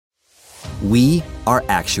We are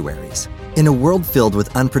actuaries. In a world filled with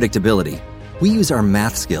unpredictability, we use our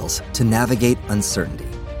math skills to navigate uncertainty.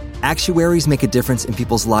 Actuaries make a difference in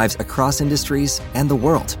people's lives across industries and the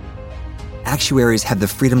world. Actuaries have the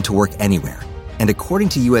freedom to work anywhere, and according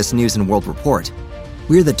to U.S. News & World Report,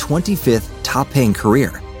 we're the 25th top-paying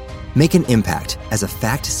career. Make an impact as a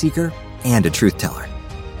fact seeker and a truth teller.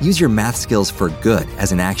 Use your math skills for good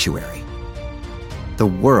as an actuary. The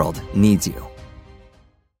world needs you.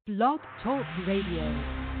 Blog Talk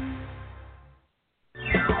Radio.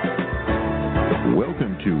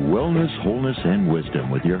 Welcome to Wellness, Wholeness, and Wisdom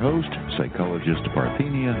with your host, Psychologist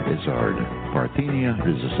Parthenia Izzard. Parthenia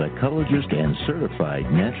is a psychologist and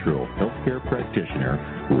certified natural healthcare practitioner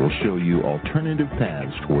who will show you alternative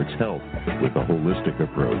paths towards health with a holistic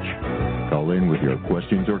approach. Call in with your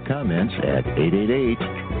questions or comments at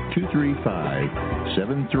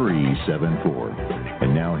 888-235-7374.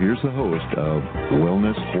 And now here's the host of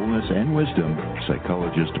Wellness, Wholeness, and Wisdom,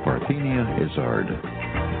 Psychologist Parthenia Izzard.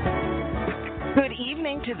 Good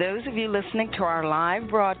evening to those of you listening to our live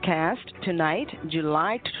broadcast tonight,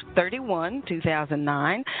 July 31,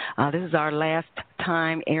 2009. This is our last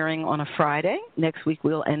time airing on a Friday. Next week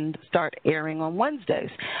we'll start airing on Wednesdays.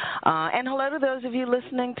 And hello to those of you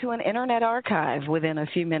listening to an internet archive within a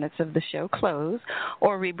few minutes of the show close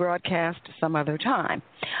or rebroadcast some other time.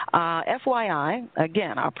 FYI,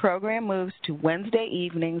 again, our program moves to Wednesday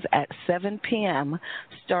evenings at 7 p.m.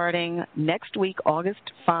 starting next week,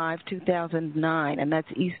 August 5, 2009, and that's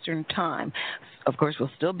Eastern Time. Of course,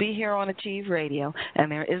 we'll still be here on Achieve Radio,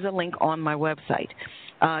 and there is a link on my website.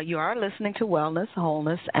 You are listening to Wellness,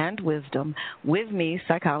 Wholeness, and Wisdom with me,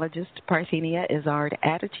 Psychologist Parthenia Izzard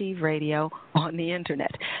at Achieve Radio on the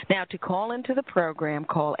Internet. Now, to call into the program,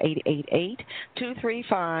 call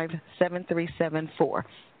 888-235-7374.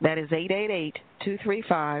 That is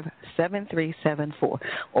 888-235-7374.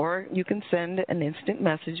 Or you can send an instant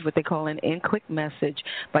message, what they call an in-quick message,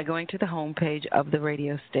 by going to the homepage of the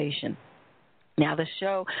radio station. Now the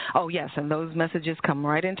show, and those messages come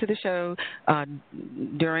right into the show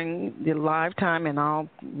during the live time, and I'll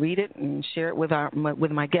read it and share it with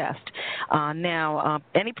my guest.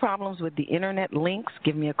 Any problems with the internet links,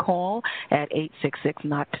 give me a call at 866,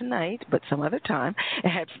 not tonight, but some other time,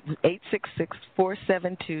 at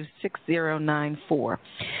 866-472-6094.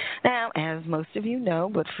 Now, as most of you know,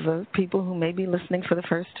 but for those people who may be listening for the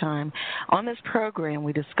first time, on this program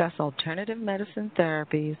we discuss alternative medicine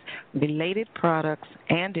therapies, related products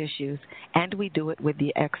and issues, and we do it with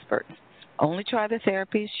the experts. Only try the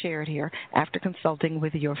therapies shared here after consulting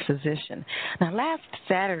with your physician. Now, last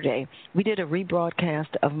Saturday, we did a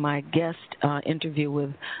rebroadcast of my guest interview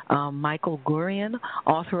with Michael Gurian,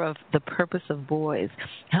 author of The Purpose of Boys,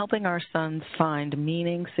 helping our sons find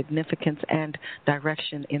meaning, significance, and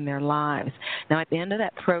direction in their lives. Now, at the end of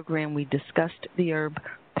that program, we discussed the herb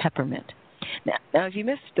peppermint. Now, if you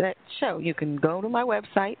missed that show, you can go to my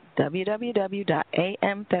website,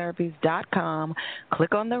 www.amtherapies.com,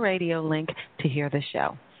 click on the radio link to hear the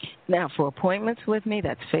show. Now, for appointments with me,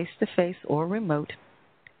 that's face-to-face or remote,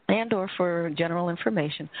 and or for general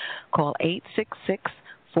information, call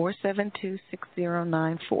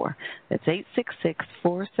 866-472-6094. That's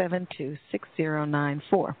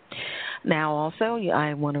 866-472-6094. Now, also,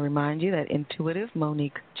 I want to remind you that intuitive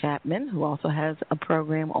Monique Chapman, who also has a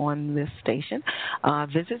program on this station,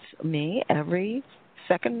 visits me every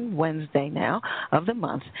second Wednesday now of the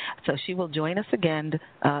month. So she will join us again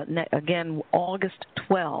August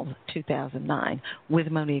 12, 2009,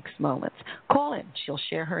 with Monique's Moments. Call in. She'll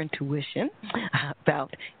share her intuition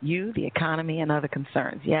about you, the economy, and other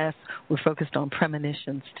concerns. Yes, we're focused on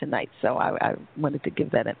premonitions tonight, so I wanted to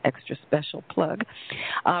give that an extra special plug.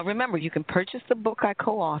 Remember, you can purchase the book I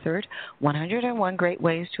co-authored, 101 Great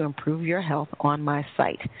Ways to Improve Your Health, on my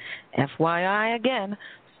site. FYI again,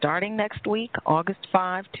 starting next week, August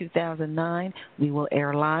 5, 2009, we will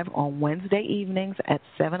air live on Wednesday evenings at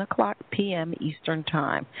 7 o'clock p.m. Eastern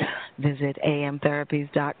Time. Visit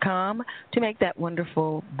amtherapies.com to make that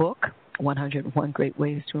wonderful book, 101 Great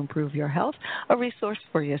Ways to Improve Your Health, a resource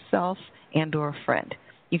for yourself and or a friend.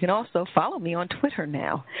 You can also follow me on Twitter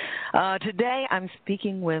now. Today I'm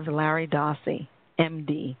speaking with Larry Dossey,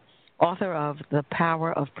 MD, author of The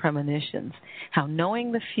Power of Premonitions, How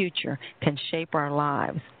Knowing the Future Can Shape Our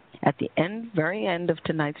Lives. At the very end of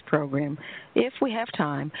tonight's program, if we have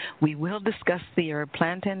time, we will discuss the herb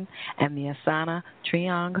plantain and the asana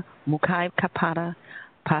Triang Mukai Kapata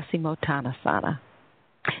Pasimottanasana.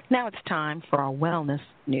 Now it's time for our wellness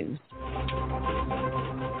news.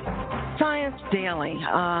 Science Daily.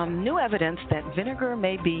 New evidence that vinegar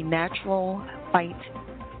may be natural fight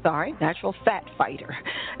natural fat fighter.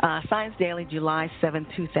 Science Daily, July 7,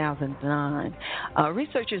 2009.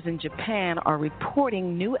 Researchers in Japan are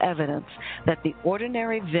reporting new evidence that the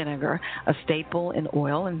ordinary vinegar, a staple in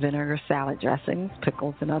oil and vinegar salad dressings,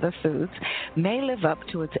 pickles, and other foods, may live up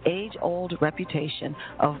to its age-old reputation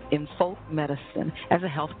in folk medicine as a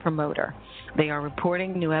health promoter. They are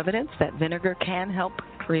reporting new evidence that vinegar can help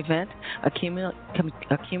prevent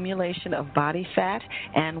accumulation of body fat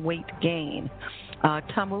and weight gain.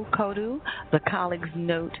 Tamu Kodu, his colleagues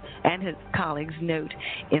note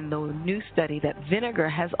in the new study that vinegar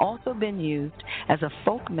has also been used as a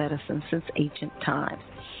folk medicine since ancient times.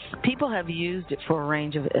 People have used it for a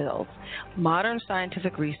range of ills. Modern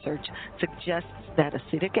scientific research suggests that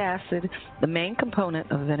acetic acid, the main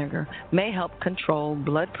component of vinegar, may help control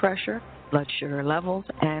blood pressure, blood sugar levels,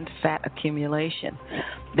 and fat accumulation.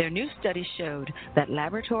 Their new study showed that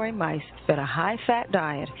laboratory mice fed a high-fat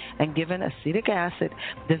diet and given acetic acid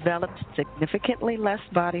developed significantly less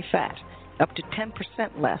body fat, up to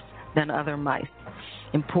 10% less than other mice.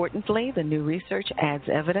 Importantly, the new research adds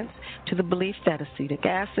evidence to the belief that acetic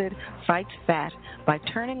acid fights fat by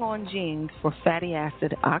turning on genes for fatty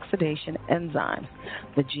acid oxidation enzymes.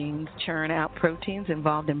 The genes churn out proteins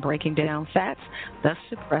involved in breaking down fats, thus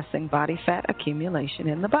suppressing body fat accumulation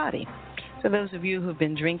in the body. So those of you who have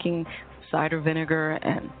been drinking cider vinegar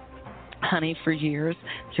and honey for years,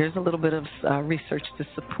 here's a little bit of research to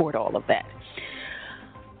support all of that.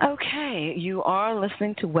 Okay, you are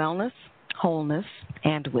listening to Wellness, Wholeness,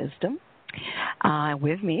 and Wisdom.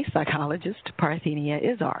 With me, psychologist Parthenia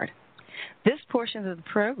Izzard. This portion of the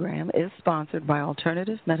program is sponsored by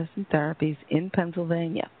Alternative Medicine Therapies in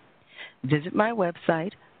Pennsylvania. Visit my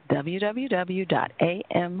website,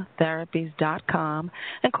 www.amtherapies.com,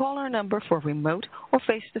 and call our number for remote or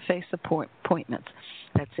face-to-face appointments.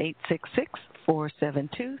 That's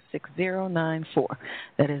 866-472-6094.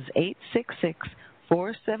 That is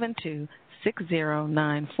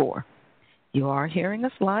 866-472-6094. You are hearing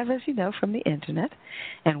us live, as you know, from the Internet,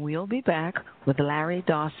 and we'll be back with Larry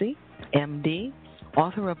Dossey, MD,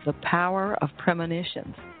 author of The Power of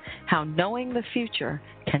Premonitions, How Knowing the Future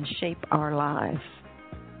Can Shape Our Lives.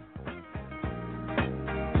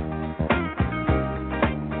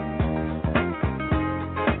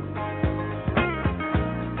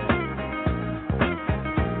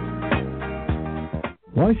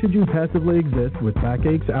 Why should you passively exist with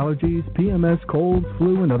backaches, allergies, PMS, colds,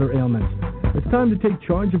 flu, and other ailments? It's time to take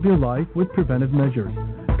charge of your life with preventive measures.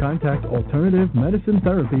 Contact Alternative Medicine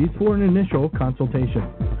Therapies for an initial consultation.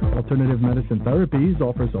 Alternative Medicine Therapies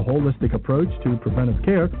offers a holistic approach to preventive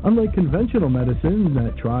care, unlike conventional medicine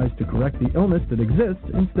that tries to correct the illness that exists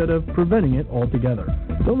instead of preventing it altogether.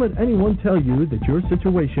 Don't let anyone tell you that your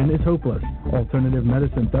situation is hopeless. Alternative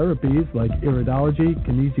medicine therapies like iridology,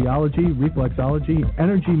 kinesiology, reflexology,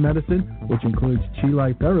 energy medicine, which includes chi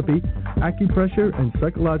light therapy, acupressure, and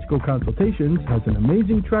psychological consultations, has an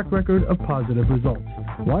amazing track record of positive results.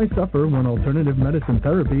 Why suffer when Alternative Medicine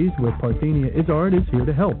Therapies with Parthenia Izzard is here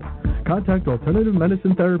to help? Contact Alternative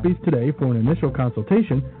Medicine Therapies today for an initial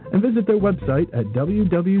consultation and visit their website at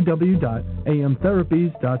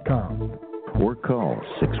www.amtherapies.com. Or call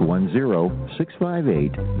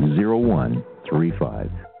 610-658-0135.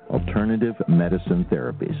 Alternative Medicine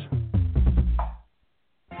Therapies.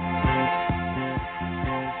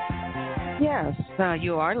 Yes,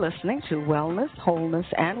 you are listening to Wellness, Wholeness,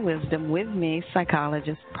 and Wisdom with me,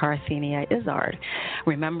 psychologist Parthenia Izzard.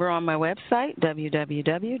 Remember, on my website,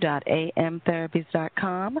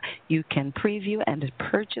 www.amtherapies.com, you can preview and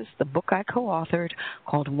purchase the book I co-authored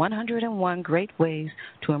called 101 Great Ways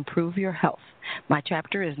to Improve Your Health. My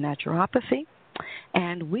chapter is Naturopathy.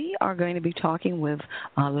 And we are going to be talking with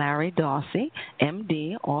Larry Dossey,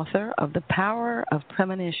 MD, author of The Power of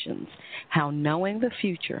Premonitions, How Knowing the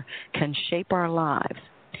Future Can Shape Our Lives.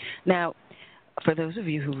 Now, for those of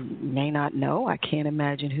you who may not know, I can't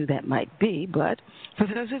imagine who that might be, but for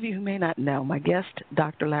those of you who may not know, my guest,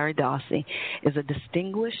 Dr. Larry Dossey, is a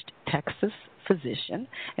distinguished Texas physician,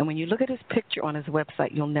 and when you look at his picture on his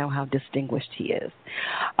website, you'll know how distinguished he is.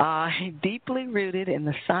 Deeply rooted in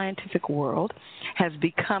the scientific world, has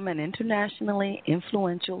become an internationally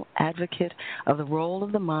influential advocate of the role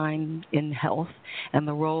of the mind in health and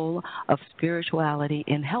the role of spirituality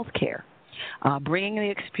in healthcare. Bringing the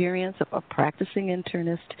experience of a practicing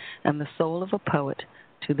internist and the soul of a poet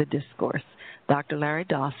to the discourse, Dr. Larry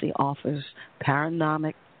Dossey offers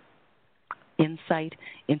paradigmatic insight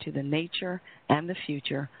into the nature and the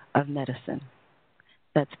future of medicine.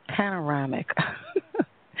 That's panoramic.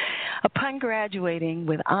 Upon graduating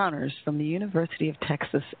with honors from the University of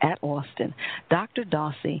Texas at Austin, Dr.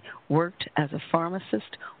 Dossey worked as a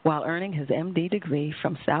pharmacist while earning his MD degree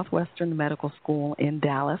from Southwestern Medical School in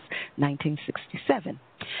Dallas, 1967.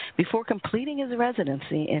 Before completing his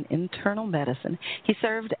residency in internal medicine, he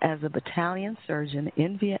served as a battalion surgeon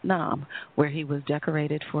in Vietnam, where he was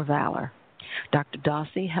decorated for valor. Dr.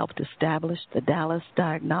 Dossey helped establish the Dallas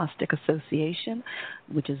Diagnostic Association,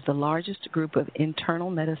 which is the largest group of internal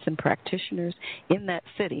medicine practitioners in that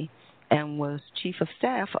city, and was chief of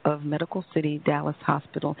staff of Medical City Dallas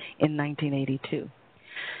Hospital in 1982.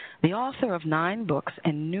 The author of 9 books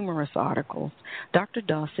and numerous articles, Dr.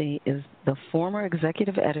 Dossey is the former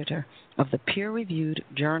executive editor of the peer-reviewed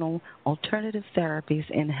journal Alternative Therapies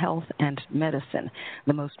in Health and Medicine,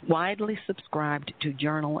 the most widely subscribed to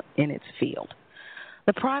journal in its field.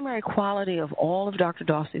 The primary quality of all of Dr.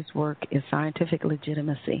 Dossey's work is scientific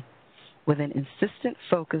legitimacy, with an insistent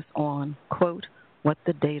focus on, quote, what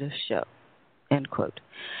the data show. End quote.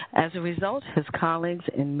 As a result, his colleagues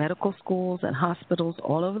in medical schools and hospitals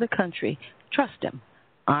all over the country trust him,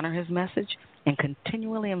 honor his message, and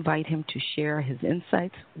continually invite him to share his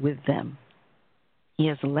insights with them. He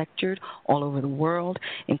has lectured all over the world,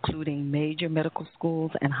 including major medical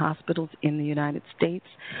schools and hospitals in the United States,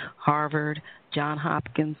 Harvard, Johns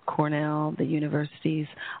Hopkins, Cornell, the universities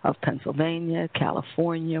of Pennsylvania,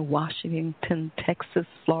 California, Washington, Texas,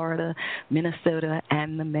 Florida, Minnesota,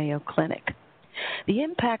 and the Mayo Clinic. The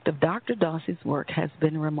impact of Dr. Dossey's work has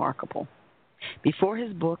been remarkable. Before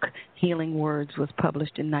his book, Healing Words, was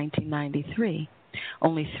published in 1993,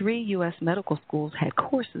 only 3 U.S. medical schools had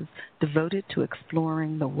courses devoted to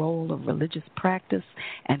exploring the role of religious practice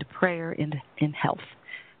and prayer in health.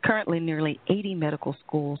 Currently, nearly 80 medical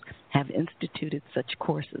schools have instituted such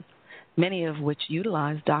courses, many of which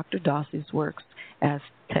utilize Dr. Dossey's works as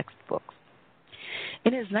textbooks.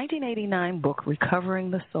 In his 1989 book,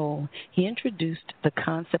 Recovering the Soul, he introduced the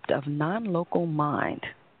concept of non-local mind.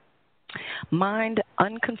 Mind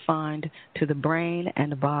unconfined to the brain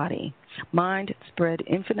and body. Mind spread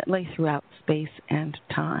infinitely throughout space and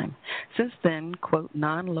time. Since then, quote,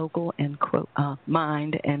 non-local, end quote,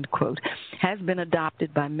 mind, end quote, has been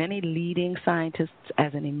adopted by many leading scientists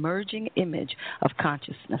as an emerging image of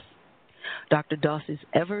consciousness. Dr. Dossey's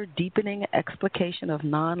ever-deepening explication of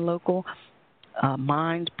non-local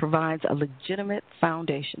mind provides a legitimate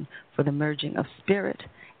foundation for the merging of spirit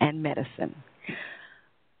and medicine.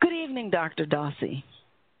 Good evening, Dr. Dossey.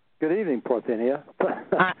 Good evening, Parthenia.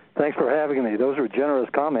 Thanks for having me. Those are generous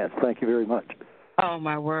comments. Thank you very much. Oh,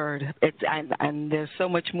 my word. And there's so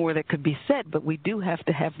much more that could be said, but we do have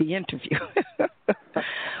to have the interview.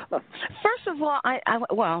 First of all, I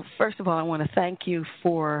want to thank you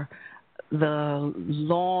for the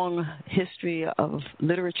long history of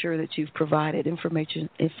literature that you've provided, information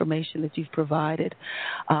that you've provided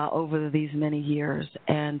over these many years,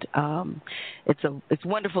 and it's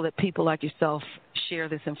wonderful that people like yourself share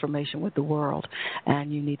this information with the world,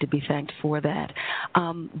 and you need to be thanked for that.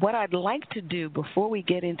 What I'd like to do before we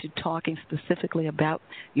get into talking specifically about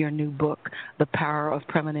your new book, The Power of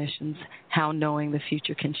Premonitions, How Knowing the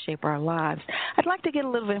Future Can Shape Our Lives, I'd like to get a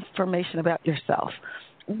little information about yourself.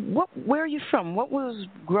 Where are you from? What was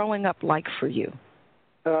growing up like for you?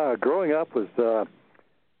 Growing up was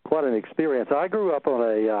quite an experience. I grew up on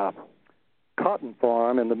a cotton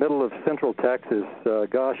farm in the middle of central Texas.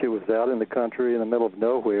 It was out in the country in the middle of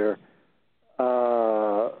nowhere.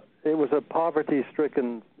 It was a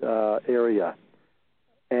poverty-stricken area,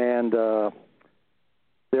 and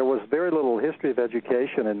there was very little history of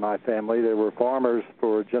education in my family. They were farmers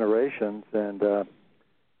for generations, and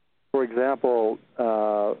for example,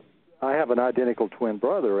 I have an identical twin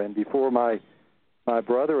brother, and before my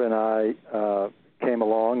brother and I came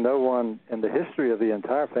along, no one in the history of the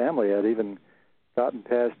entire family had even gotten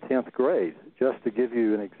past 10th grade, just to give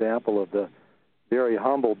you an example of the very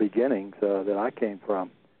humble beginnings that I came from.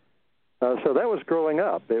 So that was growing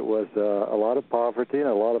up. It was a lot of poverty and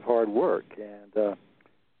a lot of hard work, and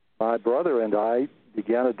my brother and I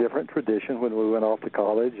began a different tradition when we went off to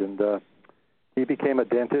college, and he became a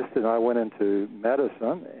dentist, and I went into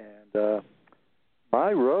medicine, and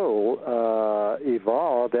my role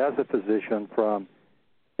evolved as a physician from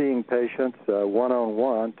seeing patients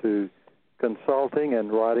one-on-one to consulting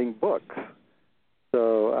and writing books.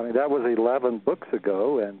 So, I mean, that was 11 books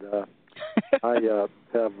ago, and I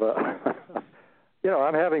have,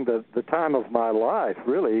 I'm having the time of my life,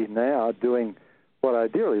 really, now doing what I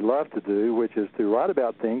dearly love to do, which is to write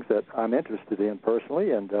about things that I'm interested in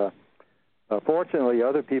personally, and fortunately,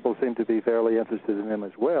 other people seem to be fairly interested in them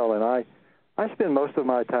as well. And I spend most of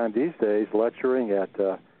my time these days lecturing at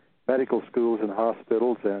medical schools and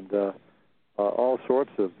hospitals and all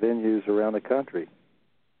sorts of venues around the country.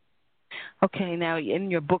 Okay, now in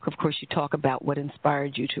your book, of course, you talk about what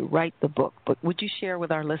inspired you to write the book, but would you share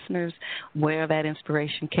with our listeners where that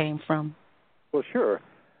inspiration came from? Well, sure.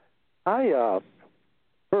 I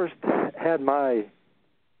first had my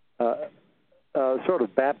sort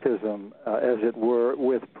of baptism, as it were,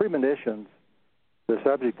 with premonitions, the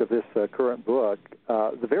subject of this current book.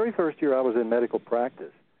 The very first year I was in medical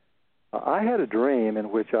practice, I had a dream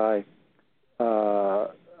in which I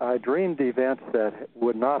dreamed events that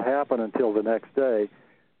would not happen until the next day,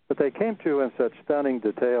 but they came true in such stunning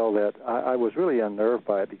detail that I was really unnerved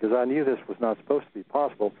by it because I knew this was not supposed to be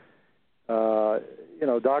possible.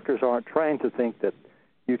 Doctors aren't trained to think that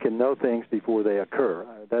you can know things before they occur.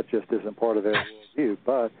 That just isn't part of their worldview.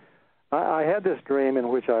 But I had this dream in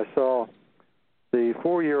which I saw the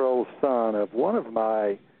 4-year-old son of one of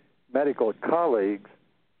my medical colleagues,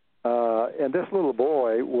 and this little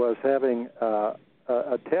boy was having a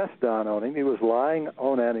test done on him. He was lying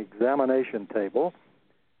on an examination table,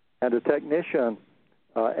 and a technician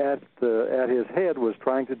at his head was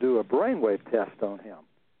trying to do a brainwave test on him,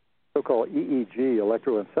 so-called EEG,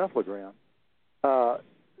 electroencephalogram.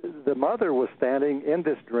 The mother was standing in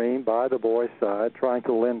this dream by the boy's side, trying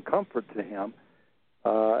to lend comfort to him,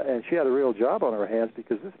 and she had a real job on her hands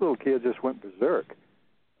because this little kid just went berserk.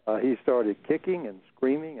 He started kicking and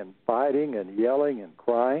screaming and fighting and yelling and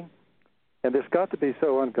crying. And this got to be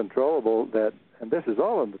so uncontrollable that, and this is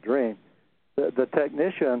all in the dream, the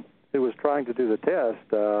technician who was trying to do the test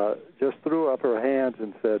just threw up her hands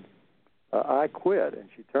and said, I quit. And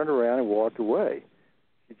she turned around and walked away.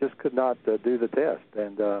 She just could not do the test.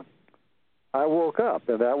 And I woke up,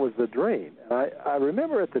 and that was the dream. And I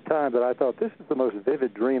remember at the time that I thought, this is the most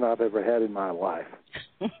vivid dream I've ever had in my life.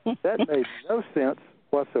 That made no sense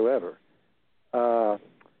whatsoever.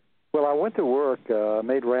 Well, I went to work,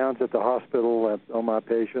 made rounds at the hospital on my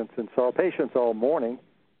patients, and saw patients all morning.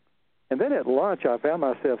 And then at lunch, I found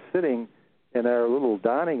myself sitting in our little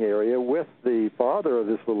dining area with the father of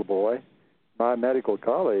this little boy, my medical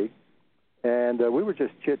colleague, and we were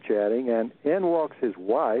just chit-chatting, and in walks his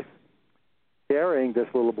wife, carrying this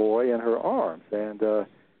little boy in her arms. And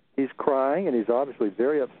he's crying, and he's obviously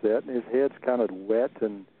very upset, and his head's kind of wet,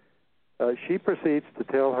 and she proceeds to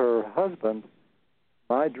tell her husband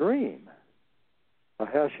my dream,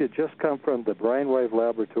 how she had just come from the brainwave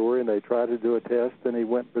laboratory, and they tried to do a test, and he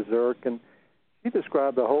went berserk, and she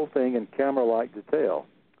described the whole thing in camera-like detail.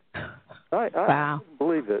 I couldn't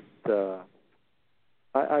believe it.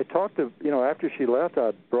 I talked to, after she left,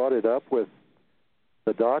 I brought it up with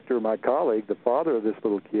the doctor, my colleague, the father of this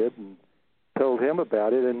little kid, and told him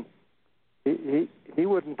about it, and he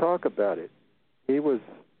wouldn't talk about it. He was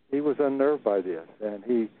unnerved by this, and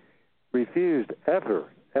he refused ever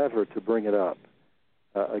to bring it up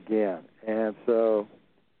again. And so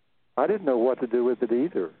I didn't know what to do with it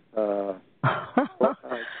either. I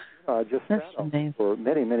just sat on it for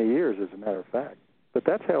many, many years, as a matter of fact. But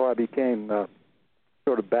that's how I became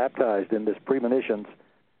sort of baptized in this premonitions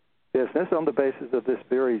business on the basis of this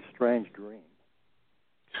very strange dream.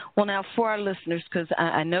 Well, now, for our listeners, because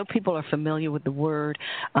I know people are familiar with the word,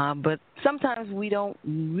 but sometimes we don't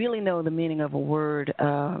really know the meaning of a word.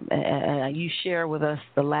 And you share with us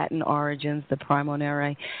the Latin origins, the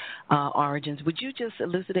premoniere origins. Would you just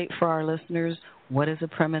elucidate for our listeners what is a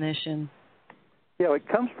premonition? Yeah, it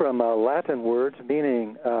comes from Latin words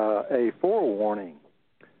meaning a forewarning,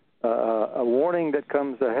 a warning that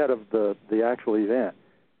comes ahead of the actual event.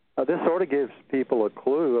 This sort of gives people a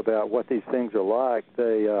clue about what these things are like.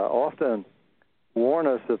 They often warn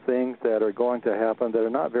us of things that are going to happen that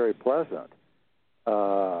are not very pleasant.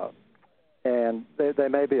 And they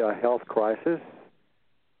may be a health crisis.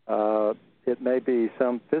 It may be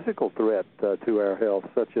some physical threat to our health,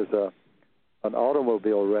 such as an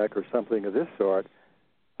automobile wreck or something of this sort.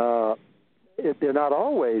 They're not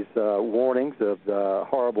always warnings of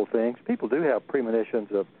horrible things. People do have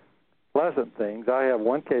premonitions of pleasant things. I have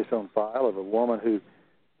one case on file of a woman who,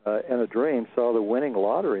 in a dream, saw the winning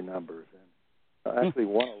lottery numbers and actually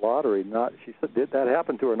won a lottery. She said that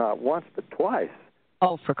happened to her not once but twice.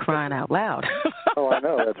 Oh, for crying out loud! Oh, I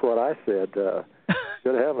know. That's what I said.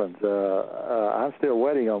 Good heavens! I'm still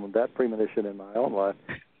waiting on that premonition in my own life.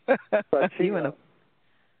 But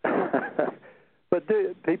but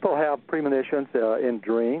people have premonitions in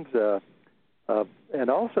dreams. And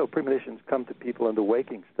also premonitions come to people in the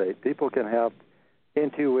waking state. People can have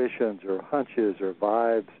intuitions or hunches or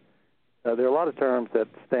vibes. There are a lot of terms that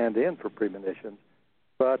stand in for premonitions,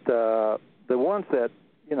 but the ones that,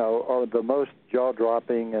 are the most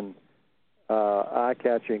jaw-dropping and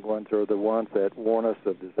eye-catching ones are the ones that warn us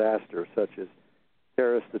of disaster, such as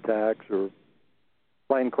terrorist attacks or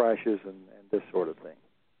plane crashes and this sort of thing.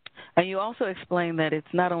 And you also explain that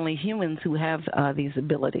it's not only humans who have these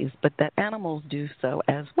abilities, but that animals do so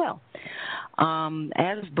as well.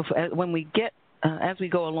 As we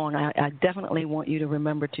go along, I definitely want you to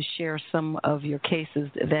remember to share some of your cases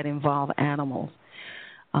that involve animals.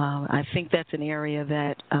 I think that's an area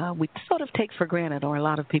that we sort of take for granted, or a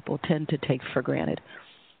lot of people tend to take for granted.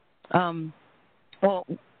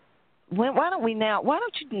 Why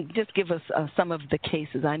don't you just give us some of the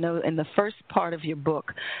cases? I know in the first part of your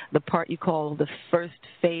book, the part you call the first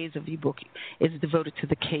phase of your book is devoted to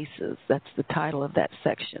the cases. That's the title of that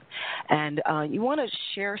section. And you want to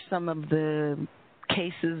share some of the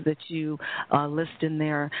cases that you list in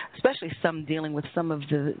there, especially some dealing with some of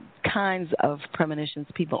the kinds of premonitions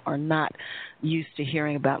people are not used to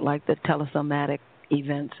hearing about, like the telesomatic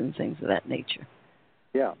events and things of that nature.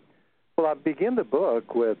 Yeah. Well, I begin the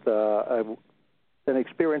book with an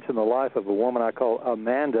experience in the life of a woman I call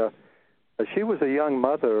Amanda. She was a young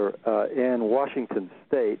mother in Washington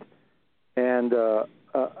State, and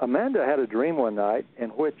Amanda had a dream one night in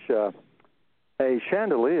which a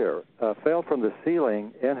chandelier fell from the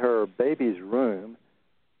ceiling in her baby's room,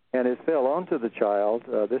 and it fell onto the child.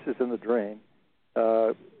 This is in the dream.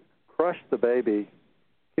 Crushed the baby,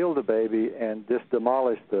 killed the baby, and just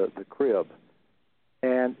demolished the crib.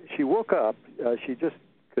 And she woke up. She just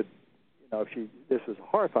could, this was a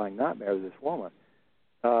horrifying nightmare to this woman.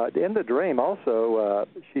 In the dream also,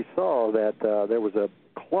 she saw that there was a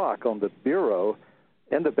clock on the bureau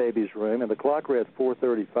in the baby's room, and the clock read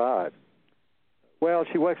 4:35. Well,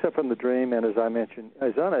 she wakes up from the dream, and as I mentioned,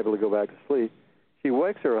 is unable to go back to sleep. She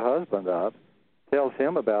wakes her husband up, tells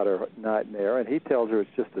him about her nightmare, and he tells her it's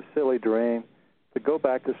just a silly dream, to go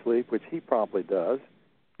back to sleep, which he promptly does.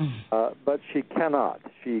 But she cannot.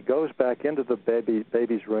 She goes back into the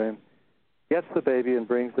baby's room, gets the baby, and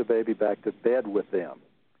brings the baby back to bed with them.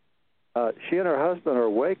 She and her husband are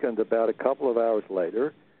awakened about a couple of hours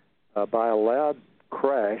later by a loud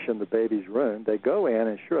crash in the baby's room. They go in,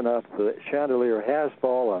 and sure enough, the chandelier has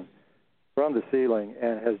fallen from the ceiling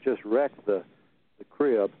and has just wrecked the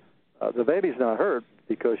crib. The baby's not hurt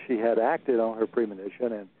because she had acted on her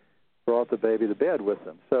premonition and brought the baby to bed with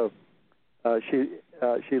them. So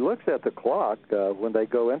she looks at the clock when they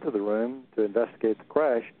go into the room to investigate the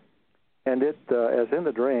crash, and it, as in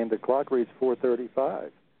the dream, the clock reads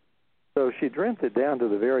 4:35. So she dreamt it down to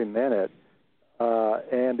the very minute,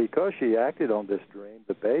 and because she acted on this dream,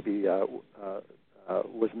 the baby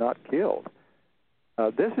was not killed.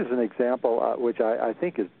 This is an example which I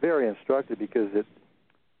think is very instructive because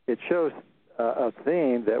it shows a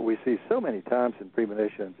theme that we see so many times in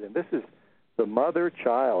premonitions, and this is the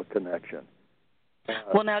mother-child connection.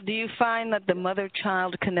 Well, now, do you find that the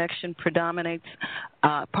mother-child connection predominates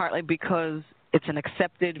partly because it's an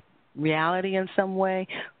accepted reality in some way?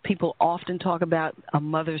 People often talk about a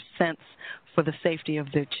mother's sense for the safety of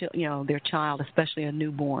their child, especially a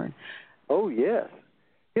newborn. Oh, yes.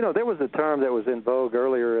 There was a term that was in vogue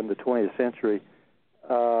earlier in the 20th century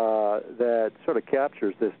that sort of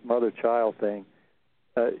captures this mother-child thing.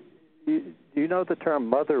 Do you know the term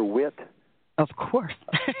mother-wit? Of course.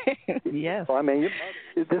 Yes. Well, I mean,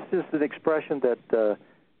 this is an expression that,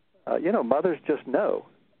 mothers just know.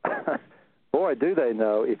 Boy, do they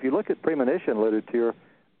know. If you look at premonition literature,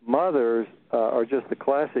 mothers are just the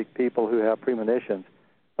classic people who have premonitions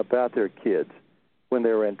about their kids. When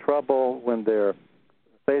they're in trouble, when they're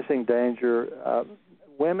facing danger,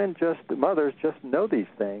 mothers just know these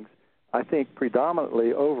things, I think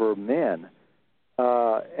predominantly over men.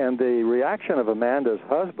 And the reaction of Amanda's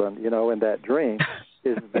husband, in that dream,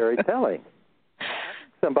 is very telling.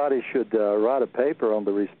 Somebody should write a paper on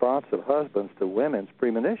the response of husbands to women's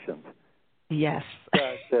premonitions. Yes.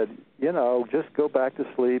 I said, just go back to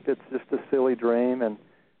sleep. It's just a silly dream. And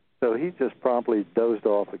so he just promptly dozed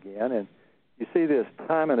off again. And you see this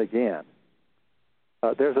time and again.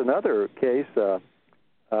 There's another case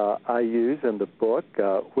I use in the book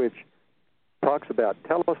which talks about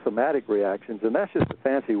telesomatic reactions, and that's just a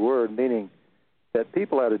fancy word meaning that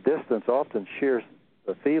people at a distance often share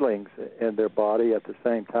the feelings in their body at the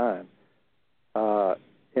same time.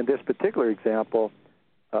 In this particular example,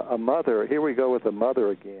 a mother, here we go with a mother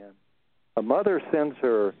again. A mother sends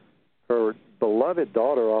her beloved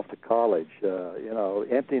daughter off to college,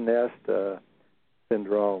 empty nest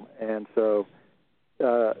syndrome. And so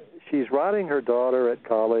she's writing her daughter at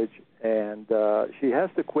college, and she has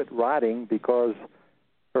to quit writing because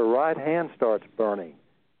her right hand starts burning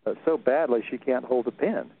so badly she can't hold the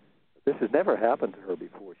pen. This has never happened to her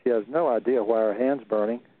before. She has no idea why her hand's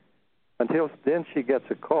burning. until then she gets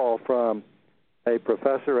a call from a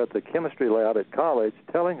professor at the chemistry lab at college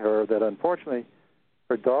telling her that unfortunately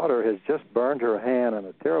her daughter has just burned her hand in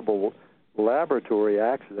a terrible laboratory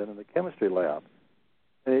accident in the chemistry lab.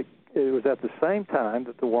 And it was at the same time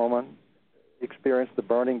that the woman experienced the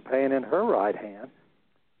burning pain in her right hand,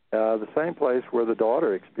 the same place where the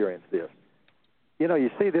daughter experienced this. You know, you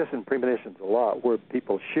see this in premonitions a lot, where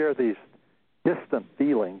people share these distant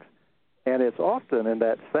feelings, and it's often in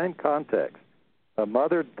that same context. A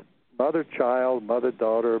mother-child,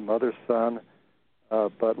 mother-daughter, mother-son,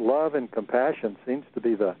 but love and compassion seems to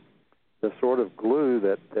be the sort of glue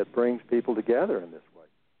that brings people together in this way.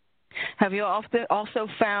 Have you often also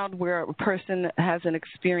found where a person has an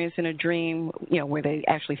experience in a dream, you know, where they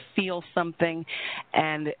actually feel something,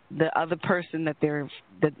 and the other person that's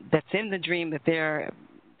in the dream that they're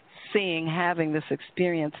seeing having this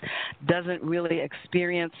experience doesn't really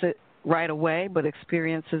experience it right away, but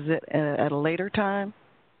experiences it at a later time?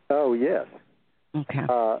 Oh, yes. Okay.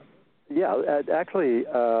 Actually,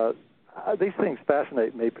 these things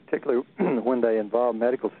fascinate me, particularly when they involve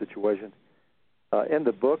medical situations. In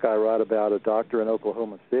the book, I write about a doctor in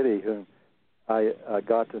Oklahoma City whom I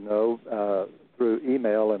got to know through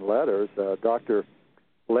email and letters, Dr.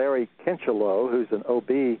 Larry Kinchelow, who's an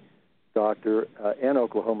OB doctor in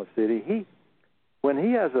Oklahoma City. When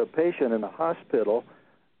he has a patient in the hospital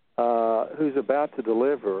who's about to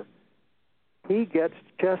deliver, he gets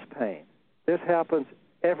chest pain. This happens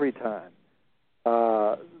every time.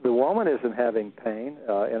 The woman isn't having pain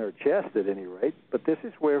in her chest at any rate, but this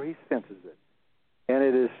is where he senses it. And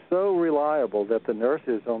it is so reliable that the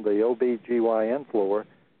nurses on the OB-GYN floor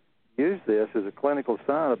use this as a clinical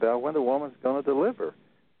sign about when the woman's going to deliver.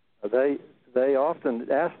 They often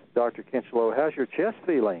ask Dr. Kinchelow, how's your chest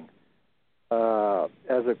feeling,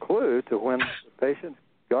 as a clue to when the patient's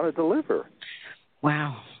going to deliver.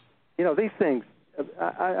 Wow. You know, these things,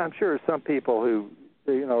 I'm sure some people who,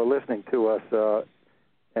 you know, are listening to us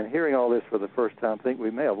and hearing all this for the first time think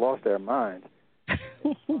we may have lost our minds.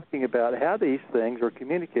 Talking about how these things are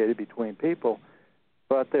communicated between people,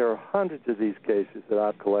 but there are hundreds of these cases that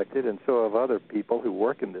I've collected, and so have other people who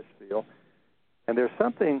work in this field. And there's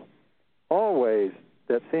something always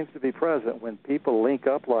that seems to be present when people link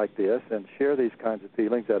up like this and share these kinds of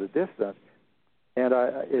feelings at a distance. And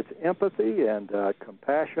it's empathy and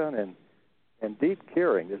compassion and deep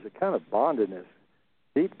caring. There's a kind of bondedness,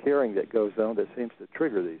 deep caring that goes on that seems to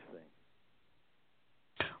trigger these things.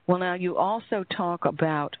 Well, now you also talk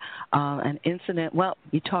about an incident. Well,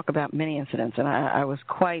 you talk about many incidents, and I was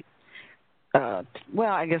quite,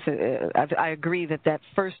 I guess I agree that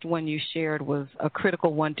first one you shared was a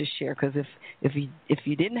critical one to share, because if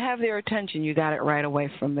you didn't have their attention, you got it right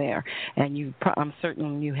away from there, and I'm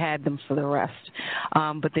certain you had them for the rest.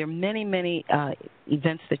 But there are many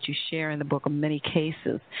events that you share in the book, of many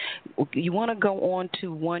cases. You want to go on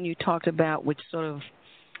to one you talked about, which sort of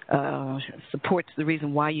supports the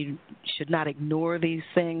reason why you should not ignore these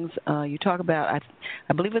things. You talk about,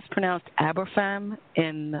 I believe it's pronounced Aberfan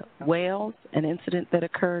in Wales, an incident that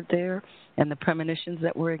occurred there, and the premonitions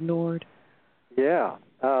that were ignored. Yeah.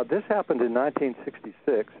 This happened in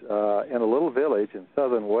 1966 in a little village in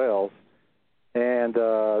southern Wales, and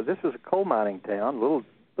this was a coal mining town, little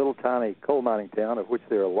tiny coal mining town, of which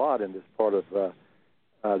there are a lot in this part of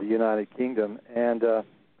the United Kingdom, and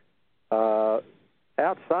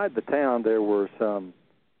outside the town, there were some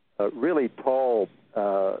really tall,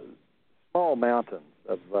 small mountains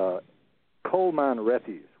of coal mine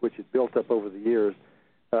refuse, which had built up over the years,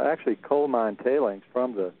 actually coal mine tailings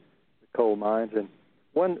from the coal mines. And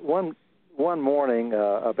one morning,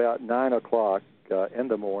 about 9 o'clock in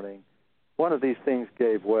the morning, one of these things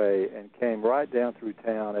gave way and came right down through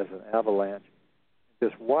town as an avalanche,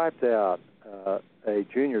 just wiped out a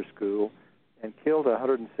junior school and killed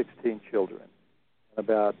 116 children.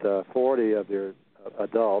 About 40 of their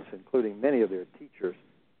adults, including many of their teachers.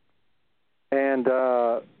 And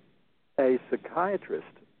a psychiatrist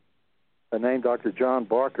named Dr. John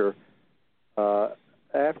Barker,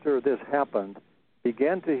 after this happened,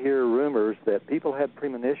 began to hear rumors that people had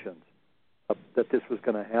premonitions that this was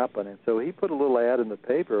going to happen. And so he put a little ad in the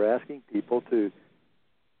paper asking people to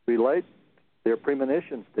relate their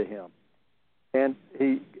premonitions to him. And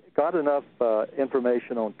he got enough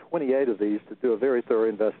information on 28 of these to do a very thorough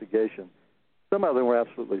investigation. Some of them were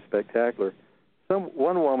absolutely spectacular.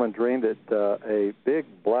 One woman dreamed that a big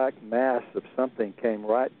black mass of something came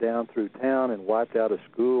right down through town and wiped out a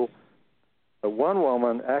school. One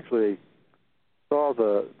woman actually saw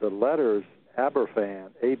the letters Aberfan,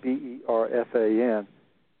 Aberfan,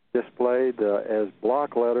 displayed as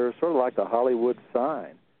block letters, sort of like the Hollywood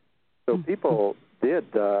sign. So people did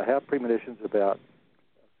have premonitions about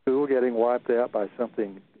school getting wiped out by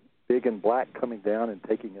something big and black coming down and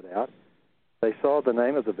taking it out. They saw the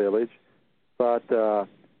name of the village, but the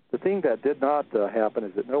thing that did not happen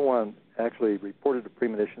is that no one actually reported a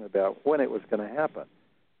premonition about when it was going to happen.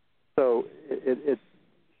 So it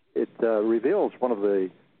reveals one of the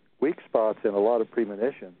weak spots in a lot of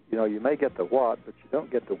premonitions. You know, you may get the what, but you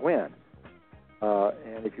don't get the when.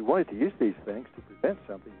 And if you wanted to use these things to prevent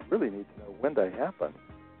something, you really need to know when they happen.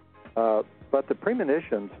 But the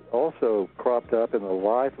premonitions also cropped up in the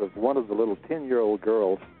life of one of the little 10-year-old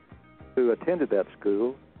girls who attended that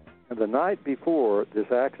school. And the night before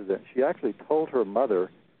this accident, she actually told her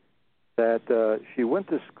mother that she went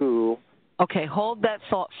to school. Okay, hold that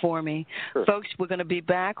thought for me. Sure. Folks, we're going to be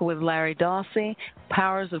back with Larry Dossey,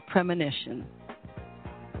 Powers of Premonition.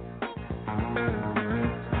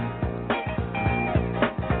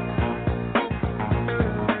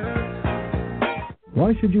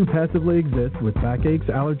 Why should you passively exist with backaches,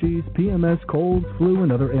 allergies, PMS, colds, flu,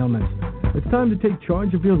 and other ailments? It's time to take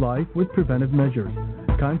charge of your life with preventive measures.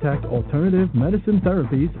 Contact Alternative Medicine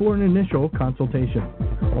Therapies for an initial consultation.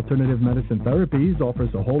 Alternative Medicine Therapies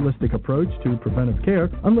offers a holistic approach to preventive care,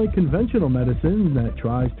 unlike conventional medicine that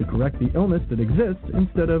tries to correct the illness that exists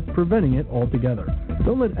instead of preventing it altogether.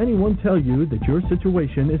 Don't let anyone tell you that your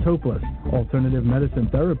situation is hopeless. Alternative medicine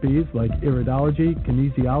therapies like iridology,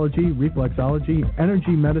 kinesiology, reflexology,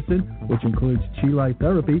 energy medicine, which includes chi light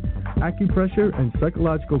therapy, acupressure, and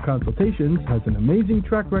psychological consultations, has an amazing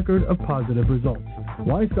track record of positive results.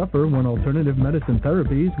 Why suffer when Alternative Medicine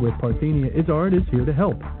Therapies with Parthenia Izzard is here to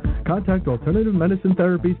help? Contact Alternative Medicine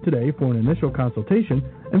Therapies today for an initial consultation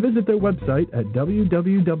and visit their website at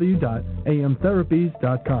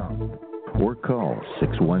www.amtherapies.com. Or call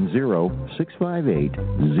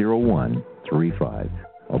 610-658-0135.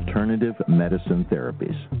 Alternative Medicine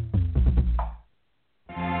Therapies.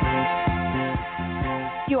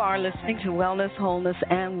 You are listening to Wellness, Wholeness,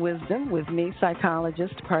 and Wisdom with me,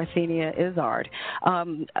 Psychologist Parthenia Izzard.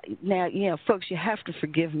 Now, folks, you have to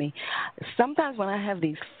forgive me. Sometimes when I have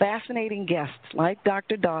these fascinating guests like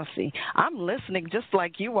Dr. Dossey, I'm listening just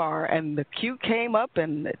like you are, and the cue came up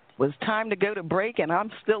and it was time to go to break, and I'm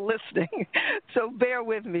still listening. So bear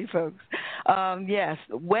with me, folks. Yes,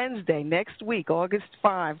 Wednesday, next week, August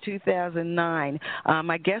 5, 2009,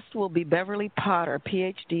 my guest will be Beverly Potter,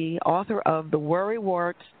 Ph.D., author of The Worry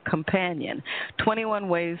Wart's Companion, 21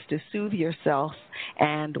 Ways to Soothe Yourself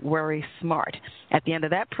and Worry Smart. At the end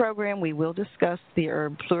of that program, we will discuss the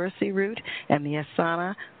herb pleurisy root and the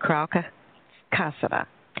asana kraukasana.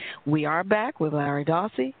 We are back with Larry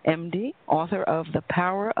Dossey, MD, author of The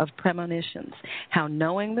Power of Premonitions, How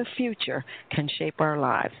Knowing the Future Can Shape Our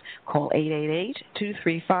Lives. Call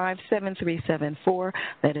 888-235-7374.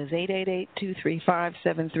 That is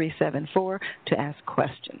 888-235-7374 to ask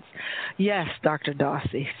questions. Yes, Dr.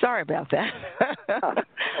 Dossey. Sorry about that. Oh,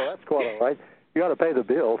 that's quite all right. You got to pay the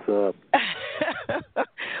bills.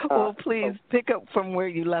 Well, please pick up from where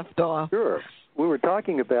you left off. Sure. We were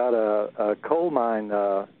talking about a coal mine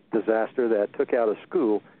disaster that took out a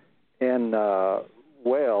school in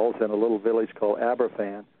Wales in a little village called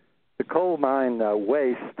Aberfan. The coal mine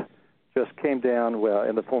waste just came down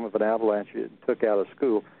in the form of an avalanche and took out a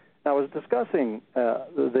school. Now, I was discussing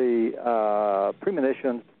the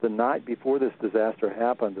premonitions the night before this disaster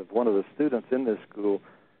happened of one of the students in this school,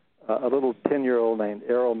 a little 10-year-old named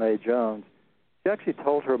Errol Mae Jones. She actually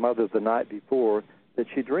told her mother the night before that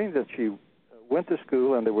she dreamed that she went to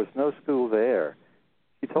school and there was no school there.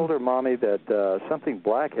 She told her mommy that something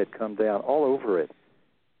black had come down all over it.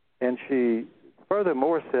 And she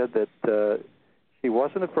furthermore said that she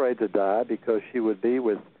wasn't afraid to die because she would be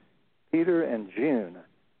with Peter and June.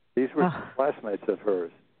 These were classmates of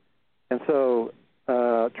hers. And so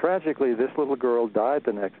tragically, this little girl died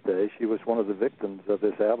the next day. She was one of the victims of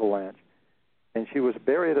this avalanche. And she was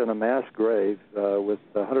buried in a mass grave with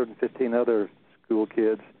 115 other school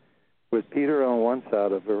kids, with Peter on one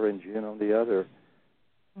side of her and June on the other.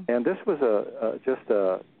 And this was just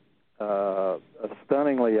a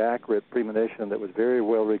stunningly accurate premonition that was very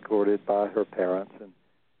well recorded by her parents and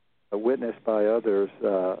witnessed by others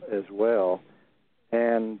as well.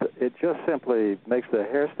 And it just simply makes the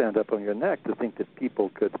hair stand up on your neck to think that people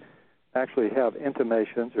could actually have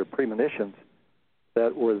intimations or premonitions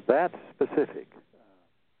that were that specific.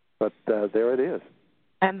 But there it is.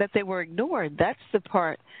 And that they were ignored. That's the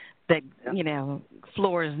part that,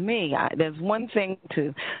 floors me. There's one thing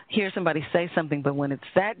to hear somebody say something, but when it's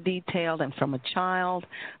that detailed and from a child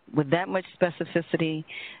with that much specificity,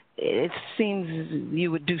 it seems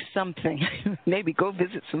you would do something. Maybe go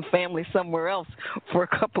visit some family somewhere else for a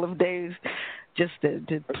couple of days just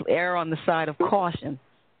to err on the side of caution.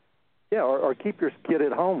 Yeah, or keep your kid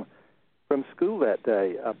at home from school that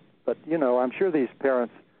day. But, I'm sure these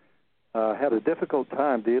parents had a difficult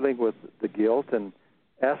time dealing with the guilt and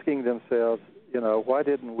asking themselves, why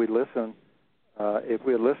didn't we listen? If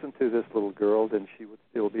we had listened to this little girl, then she would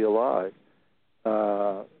still be alive.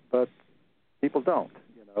 But people don't,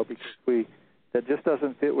 because that just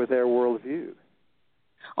doesn't fit with their worldview.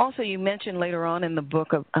 Also, you mentioned later on in the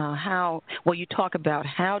book of you talk about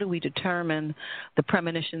how do we determine the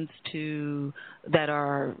premonitions that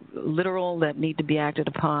are literal, that need to be acted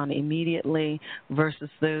upon immediately, versus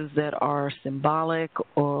those that are symbolic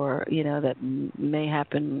or, that may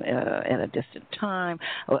happen at a distant time.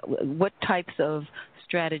 What types of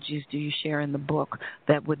strategies do you share in the book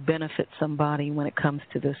that would benefit somebody when it comes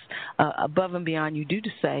to this? Above and beyond, you do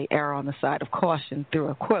say err on the side of caution through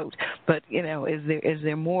a quote, but is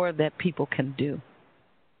there more that people can do?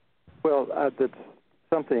 Well, that's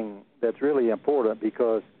something that's really important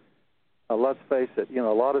because let's face it, a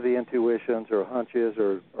lot of the intuitions or hunches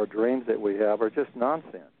or dreams that we have are just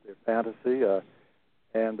nonsense. They're fantasy,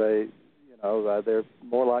 and they're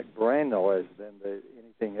more like brain noise than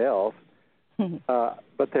anything else.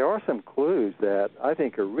 But there are some clues that I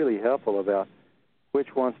think are really helpful about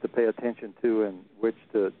which ones to pay attention to and which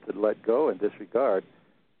to let go and disregard.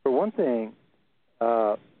 For one thing,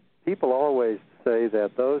 people always say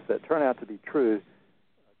that those that turn out to be true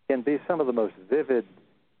can be some of the most vivid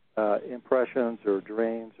impressions or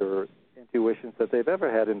dreams or intuitions that they've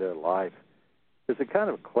ever had in their life. There's a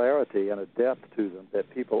kind of clarity and a depth to them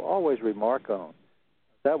that people always remark on.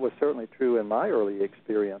 That was certainly true in my early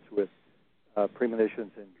experience with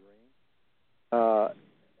premonitions and dreams.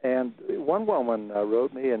 And one woman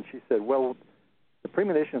wrote me, and she said, well, the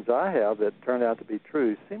premonitions I have that turned out to be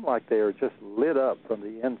true seem like they are just lit up from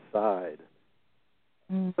the inside.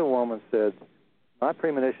 The woman said, my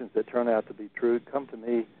premonitions that turn out to be true come to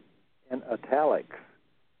me in italics.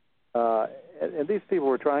 And these people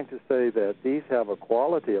were trying to say that these have a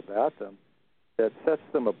quality about them that sets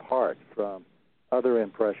them apart from other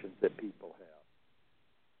impressions that people have.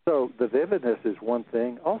 So the vividness is one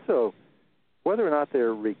thing. Also, whether or not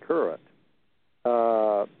they're recurrent.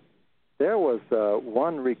 There was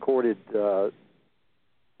one recorded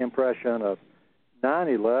impression of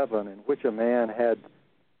 9/11 in which a man had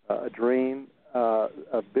a dream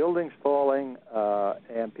of buildings falling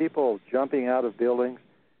and people jumping out of buildings,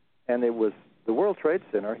 and it was the World Trade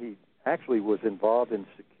Center. He actually was involved in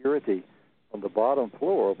security on the bottom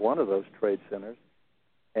floor of one of those trade centers,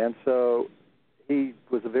 and so he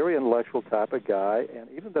was a very intellectual type of guy, and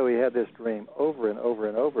even though he had this dream over and over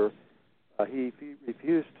and over, he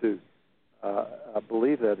refused to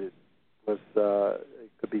believe that it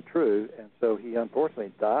could be true, and so he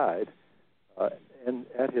unfortunately died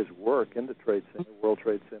at his work in the Trade Center, World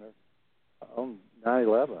Trade Center, on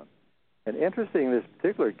 9/11. And interesting in this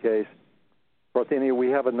particular case, Parthenia, we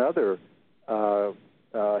have another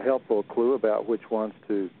helpful clue about which ones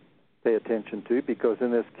to pay attention to, because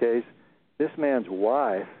in this case, this man's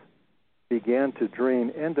wife began to dream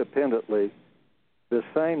independently the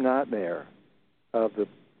same nightmare of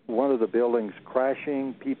one of the buildings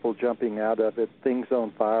crashing, people jumping out of it, things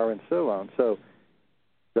on fire, and so on. So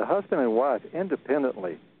the husband and wife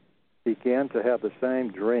independently began to have the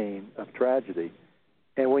same dream of tragedy.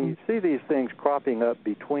 And when you see these things cropping up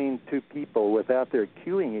between two people without their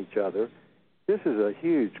cueing each other, this is a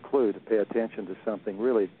huge clue to pay attention to something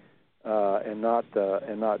really, and not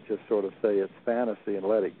just sort of say it's fantasy and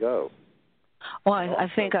let it go. Well, I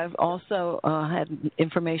think I've also had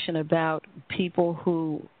information about people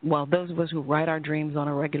who, those of us who write our dreams on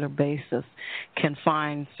a regular basis can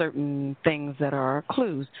find certain things that are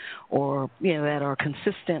clues or, that are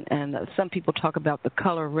consistent. And some people talk about the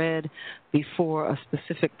color red before a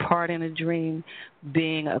specific part in a dream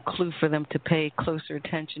being a clue for them to pay closer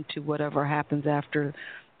attention to whatever happens after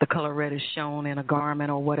the color red is shown in a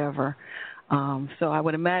garment or whatever. So I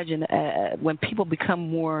would imagine when people become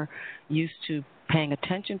more used to paying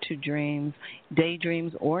attention to dreams,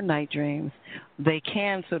 daydreams or night dreams, they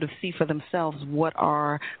can sort of see for themselves what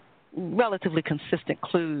are relatively consistent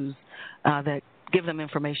clues that give them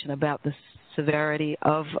information about the severity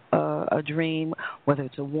of a dream, whether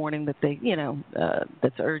it's a warning that they,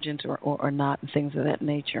 that's urgent or not, and things of that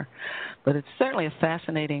nature. But it's certainly a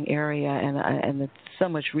fascinating area, and it's so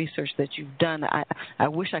much research that you've done. I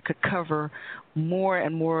wish I could cover more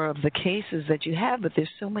and more of the cases that you have, but there's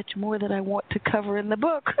so much more that I want to cover in the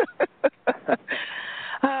book.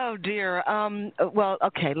 Oh dear. Well,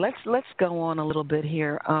 okay. Let's go on a little bit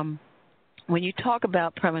here. when you talk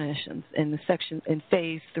about premonitions in the section in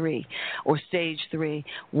phase 3 or stage 3,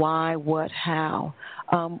 why, what, how,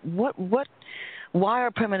 why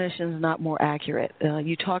are premonitions not more accurate?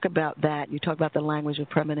 You talk about that. You talk about the language of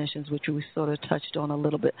premonitions, which we sort of touched on a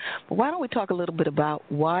little bit. But why don't we talk a little bit about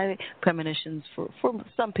why premonitions for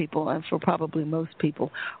some people and for probably most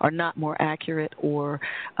people are not more accurate or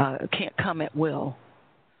can't come at will?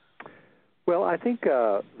 Well, I think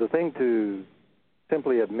the thing to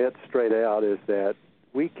simply admit straight out is that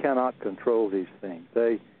we cannot control these things.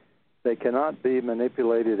 They cannot be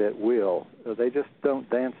manipulated at will. They just don't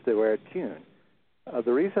dance to our tune.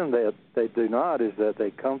 The reason that they do not is that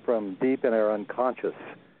they come from deep in our unconscious,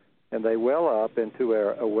 and they well up into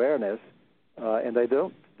our awareness, and they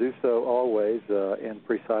don't do so always in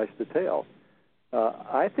precise detail.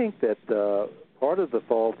 I think that part of the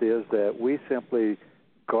fault is that we simply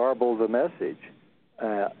garble the message.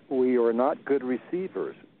 We are not good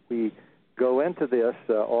receivers. We go into this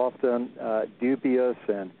often dubious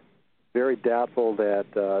and very doubtful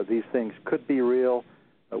that these things could be real.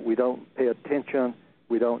 We don't pay attention.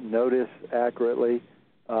 We don't notice accurately.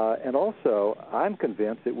 And also, I'm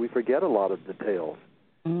convinced that we forget a lot of details.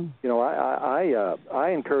 You know,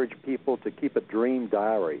 I encourage people to keep a dream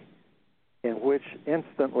diary in which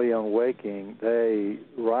instantly on waking they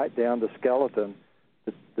write down the skeleton,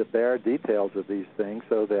 the bare details of these things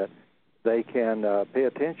so that they can pay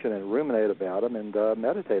attention and ruminate about them and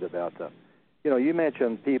meditate about them. You know, you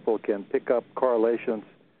mentioned people can pick up correlations,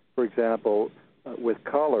 for example, with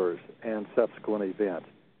colors and subsequent events.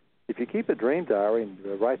 If you keep a dream diary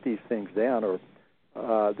and write these things down,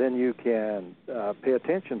 then you can pay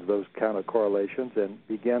attention to those kind of correlations and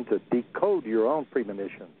begin to decode your own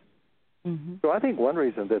premonitions. Mm-hmm. So I think one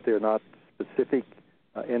reason that they're not specific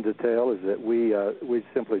in detail is that we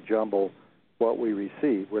simply jumble what we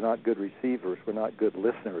receive. We're not good receivers. We're not good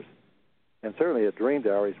listeners. And certainly a dream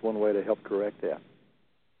diary is one way to help correct that.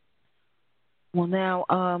 Well, now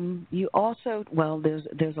you also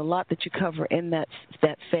there's a lot that you cover in that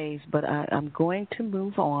phase, but I'm going to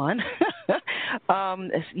move on.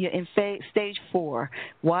 In stage 4,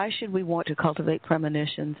 why should we want to cultivate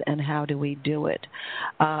premonitions, and how do we do it?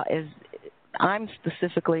 I'm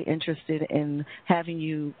specifically interested in having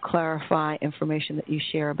you clarify information that you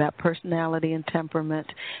share about personality and temperament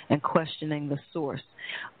and questioning the source.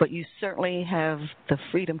 But you certainly have the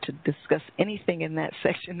freedom to discuss anything in that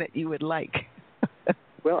section that you would like.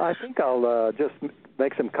 Well, I think I'll just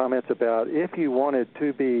make some comments about if you wanted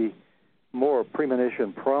to be more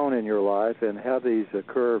premonition prone in your life and have these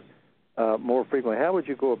occur more frequently, how would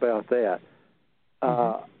you go about that?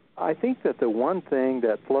 I think that the one thing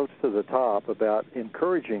that floats to the top about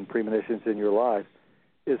encouraging premonitions in your life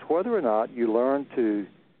is whether or not you learn to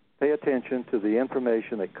pay attention to the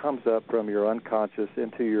information that comes up from your unconscious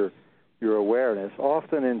into your awareness,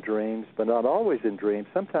 often in dreams, but not always in dreams,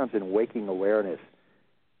 sometimes in waking awareness.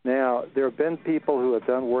 Now, there have been people who have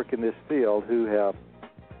done work in this field who have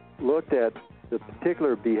looked at the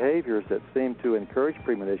particular behaviors that seem to encourage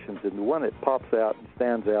premonitions, and the one that pops out and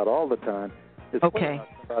stands out all the time is okay.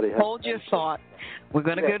 Hold your thought. We're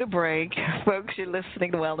going to go to break. Folks, you're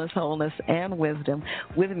listening to Wellness, Wholeness, and Wisdom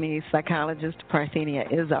with me, Psychologist Parthenia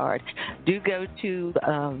Izzard. Do go to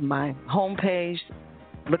my homepage,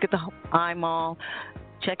 look at the iMall,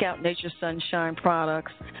 check out Nature Sunshine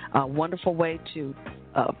products, a wonderful way to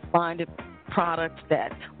find a product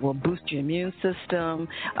that will boost your immune system,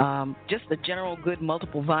 just a general good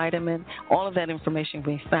multiple vitamin. All of that information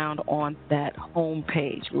can be found on that home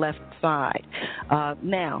page, left side.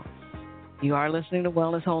 Now, you are listening to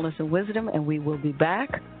Wellness, Wholeness, and Wisdom, and we will be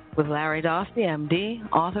back with Larry Dossey, MD,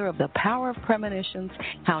 author of The Power of Premonitions,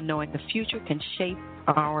 How Knowing the Future Can Shape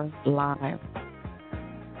Our Lives.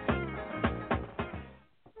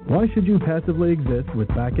 Why should you passively exist with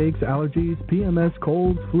backaches, allergies, PMS,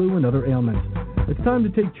 colds, flu, and other ailments? It's time to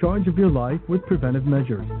take charge of your life with preventive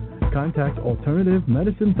measures. Contact Alternative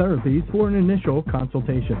Medicine Therapies for an initial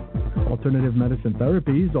consultation. Alternative Medicine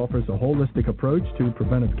Therapies offers a holistic approach to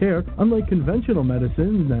preventive care, unlike conventional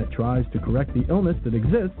medicine that tries to correct the illness that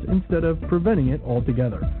exists instead of preventing it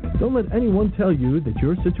altogether. Don't let anyone tell you that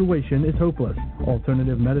your situation is hopeless.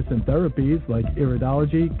 Alternative medicine therapies like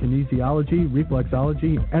iridology, kinesiology,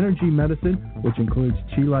 reflexology, energy medicine, which includes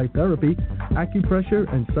chi light therapy, acupressure,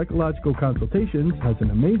 and psychological consultations, has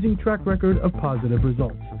an amazing track record of positive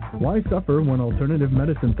results. Why suffer when Alternative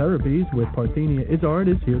Medicine Therapies with Parthenia Izzard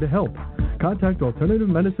is here to help? Contact Alternative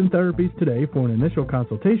Medicine Therapies today for an initial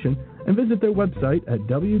consultation and visit their website at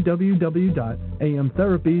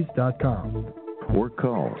www.amtherapies.com. Or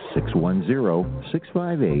call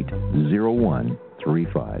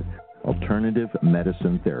 610-658-0135. Alternative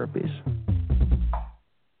Medicine Therapies.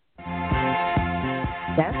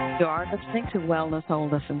 Yes, you are listening to Wellness,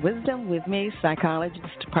 Wholeness, and Wisdom with me,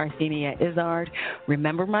 Psychologist Parthenia Izzard.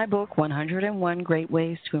 Remember my book, 101 Great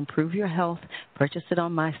Ways to Improve Your Health. Purchase it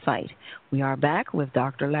on my site. We are back with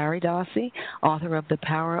Dr. Larry Dossey, author of The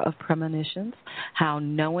Power of Premonitions, How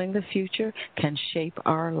Knowing the Future Can Shape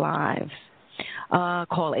Our Lives.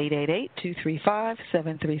 Call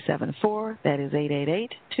 888-235-7374. That is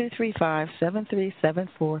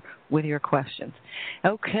 888-235-7374 with your questions.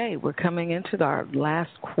 Okay, we're coming into our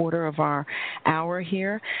last quarter of our hour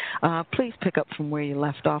here. Please pick up from where you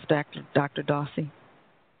left off, Dr. Dossey.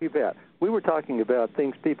 You bet. We were talking about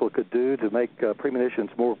things people could do to make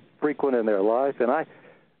premonitions more frequent in their life, and I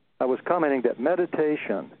was commenting that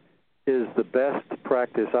meditation is the best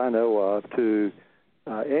practice I know of to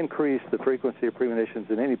increase the frequency of premonitions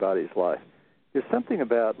in anybody's life. There's something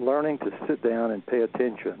about learning to sit down and pay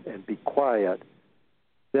attention and be quiet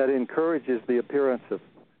that encourages the appearance of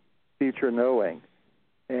future knowing.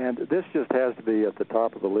 And this just has to be at the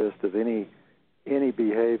top of the list of any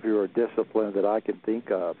behavior or discipline that I can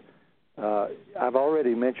think of. I've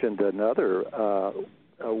already mentioned another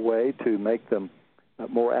way to make them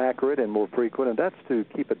more accurate and more frequent, and that's to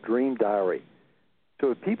keep a dream diary. So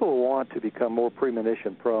if people want to become more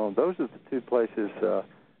premonition prone, those are the two places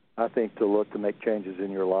I think to look to make changes in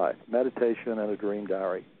your life, meditation and a dream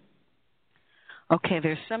diary. Okay,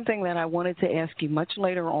 there's something that I wanted to ask you much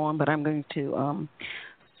later on, but I'm going to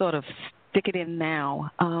sort of stick it in now.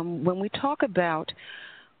 When we talk about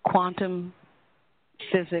quantum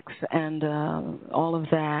physics and all of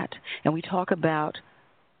that, and we talk about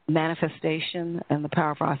manifestation and the power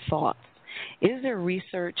of our thoughts, is there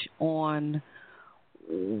research on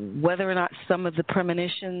whether or not some of the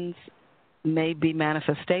premonitions may be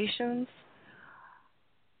manifestations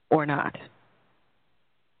or not?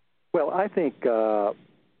 Well, I think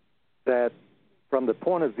that from the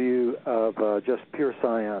point of view of just pure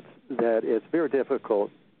science, that it's very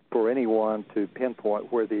difficult for anyone to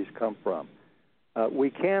pinpoint where these come from. We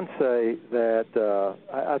can say that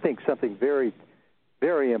I think something very,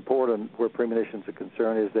 very important where premonitions are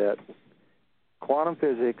concerned is that quantum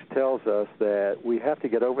physics tells us that we have to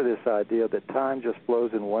get over this idea that time just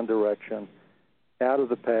flows in one direction, out of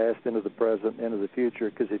the past, into the present, into the future,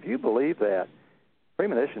 because if you believe that,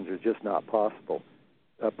 premonitions are just not possible.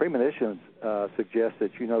 Premonitions suggest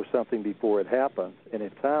that you know something before it happens, and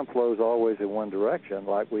if time flows always in one direction,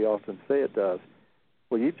 like we often say it does,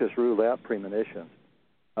 well, you've just ruled out premonitions.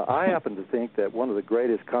 I happen to think that one of the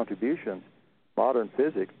greatest contributions modern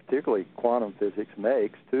physics, particularly quantum physics,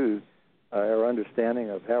 makes to our understanding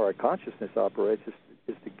of how our consciousness operates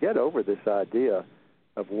is to get over this idea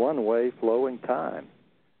of one-way flowing time.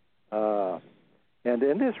 And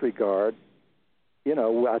in this regard, you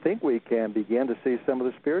know, I think we can begin to see some of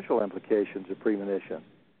the spiritual implications of premonition.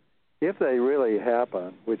 If they really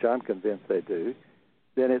happen, which I'm convinced they do,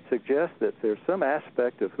 then it suggests that there's some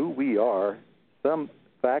aspect of who we are, some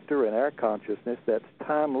factor in our consciousness that's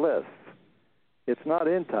timeless. It's not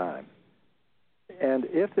in time. And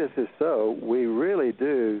if this is so, we really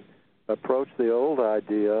do approach the old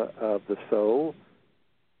idea of the soul,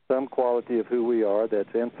 some quality of who we are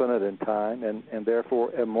that's infinite in time and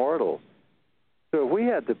therefore immortal. So if we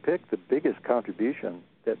had to pick the biggest contribution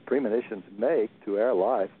that premonitions make to our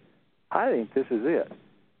life, I think this is it.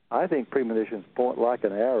 I think premonitions point like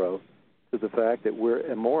an arrow to the fact that we're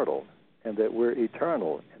immortal and that we're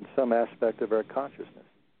eternal in some aspect of our consciousness.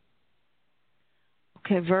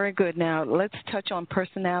 Okay, very good. Now, let's touch on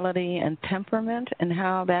personality and temperament and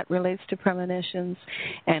how that relates to premonitions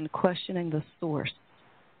and questioning the source.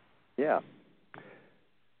 Yeah.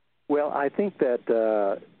 Well, I think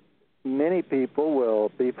that many people will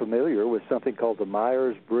be familiar with something called the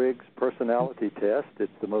Myers-Briggs personality test.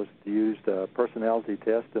 It's the most used personality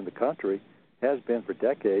test in the country, has been for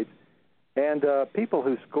decades. And people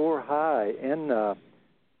who score high in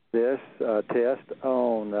this test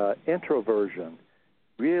on introversion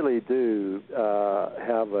really do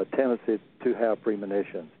have a tendency to have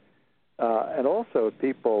premonitions. And also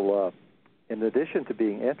people, in addition to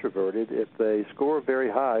being introverted, if they score very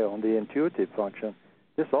high on the intuitive function,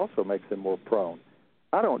 this also makes them more prone.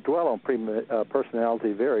 I don't dwell on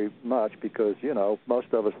personality very much because, you know,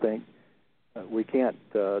 most of us think we can't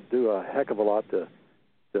do a heck of a lot to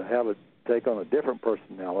have it take on a different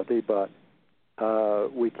personality, but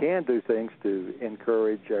we can do things to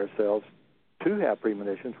encourage ourselves to have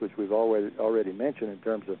premonitions, which we've already mentioned in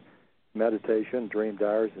terms of meditation, dream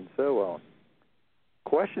diaries, and so on.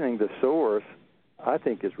 Questioning the source, I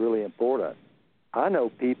think, is really important. I know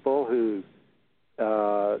people who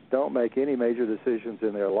don't make any major decisions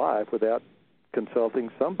in their life without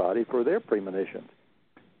consulting somebody for their premonitions.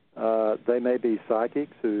 They may be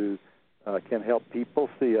psychics who can help people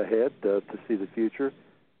see ahead to see the future.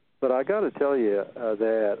 But I got to tell you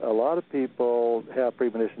that a lot of people have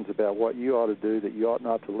premonitions about what you ought to do that you ought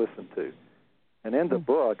not to listen to. And in the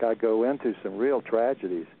book, I go into some real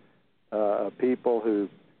tragedies of people who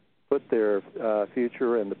put their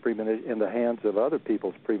future in the hands of other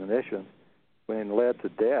people's premonitions when led to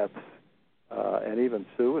deaths and even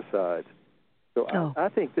suicides. So I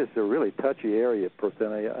think this is a really touchy area,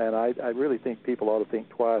 Parthenia, and I really think people ought to think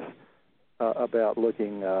twice about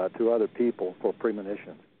looking to other people for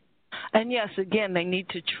premonitions. And yes, again, they need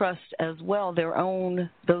to trust as well their own,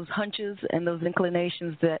 those hunches and those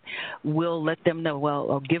inclinations that will let them know, well,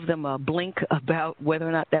 or give them a blink about whether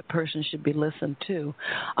or not that person should be listened to.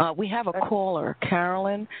 We have a caller,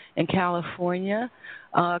 Carolyn in California.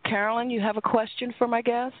 Carolyn, you have a question for my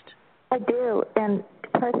guest? I do. And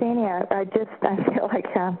Parthenia, I feel like,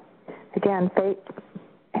 again, fate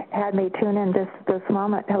had me tune in this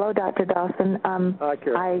moment. Hello, Dr. Dawson. Hi,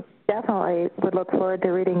 Carolyn. I definitely would look forward to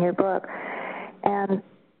reading your book. And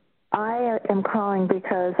I am calling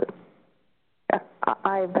because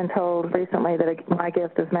I've been told recently that my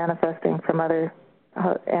gift is manifesting from others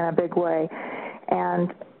in a big way.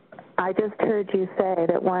 And I just heard you say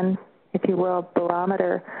that one, if you will,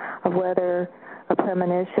 barometer of whether a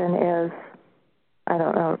premonition is, I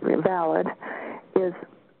don't know, valid, is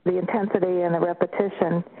the intensity and the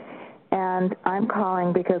repetition. And I'm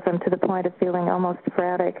calling because I'm to the point of feeling almost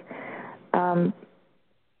frantic.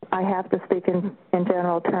 I have to speak in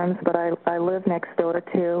general terms, but I live next door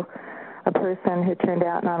to a person who turned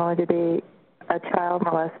out not only to be a child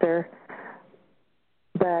molester,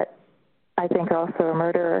 but I think also a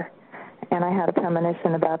murderer. And I had a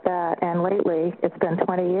premonition about that. And lately, it's been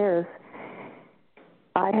 20 years,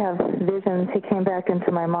 I have visions. He came back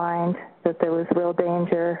into my mind that there was real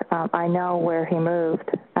danger. I know where he moved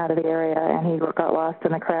out of the area, and he got lost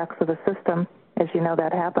in the cracks of the system. As you know,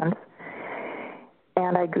 that happens.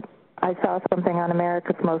 And I saw something on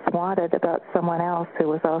America's Most Wanted about someone else who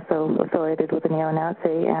was also affiliated with a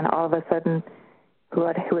neo-Nazi, and all of a sudden, who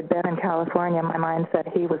had been in California, my mind said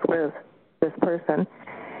he was with this person.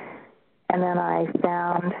 And then I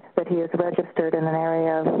found that he is registered in an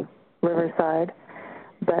area of Riverside,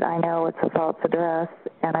 but I know it's a false address,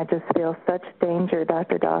 and I just feel such danger,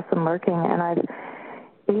 Dr. Dawson, lurking. And I've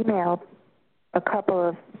emailed a couple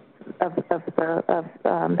of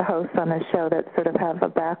the hosts on this show that sort of have a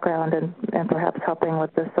background and perhaps helping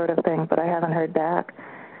with this sort of thing, but I haven't heard back.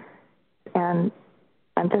 And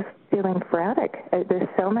I'm just feeling frantic. There's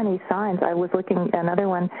so many signs. I was looking at another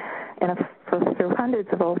one through hundreds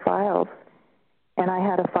of old files, and I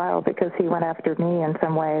had a file because he went after me in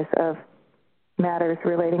some ways of matters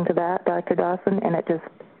relating to that, Dr. Dawson, and it just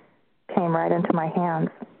came right into my hands.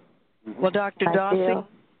 Well, Dr. Dossey,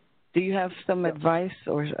 do you have some advice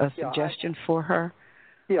or a suggestion for her?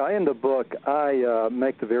 Yeah, in the book, I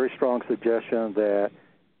make the very strong suggestion that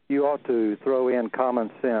you ought to throw in common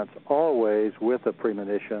sense always with a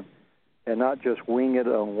premonition and not just wing it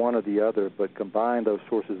on one or the other, but combine those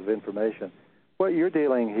sources of information. What you're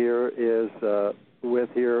dealing with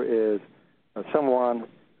here is someone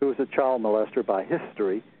who is a child molester by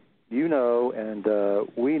history. You know, and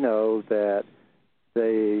we know that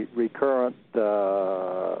the recurrent,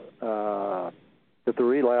 that the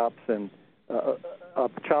relapse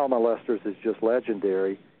of child molesters is just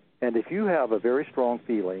legendary. And if you have a very strong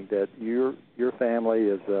feeling that your family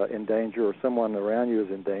is in danger or someone around you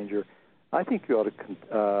is in danger, I think you ought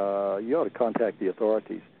to contact the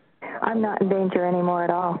authorities. I'm not in danger anymore at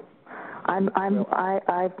all. I'm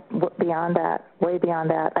beyond that, way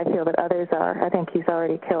beyond that. I feel that others are. I think he's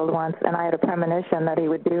already killed once, and I had a premonition that he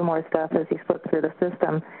would do more stuff as he slipped through the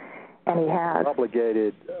system, and he has.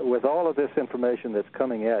 Obligated, with all of this information that's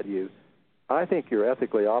coming at you, I think you're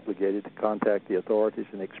ethically obligated to contact the authorities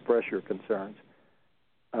and express your concerns.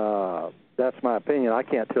 That's my opinion. I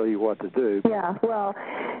can't tell you what to do. Yeah, well,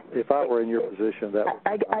 if I were in your position, that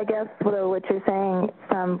I guess what you're saying,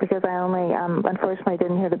 because I only unfortunately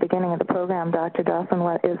didn't hear the beginning of the program, Dr. Dawson,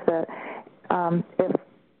 is that and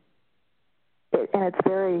it's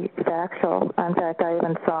very factual. In fact, I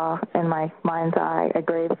even saw in my mind's eye a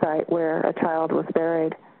grave site where a child was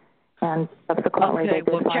buried, and subsequently they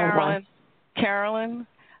did find one. Carolyn,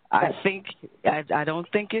 I don't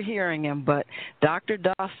think you're hearing him, but Dr.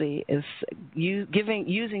 Dossey is using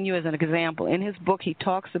you as an example. In his book, he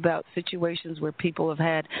talks about situations where people have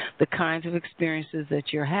had the kinds of experiences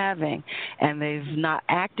that you're having, and they've not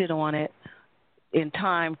acted on it in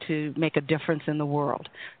time to make a difference in the world.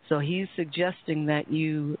 So he's suggesting that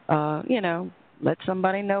you, let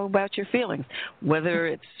somebody know about your feelings. Whether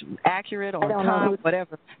it's accurate or time,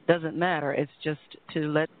 whatever, doesn't matter. It's just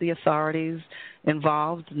to let the authorities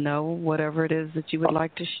involved know whatever it is that you would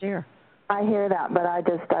like to share. I hear that, but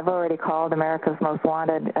I've already called America's Most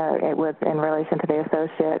Wanted in relation to the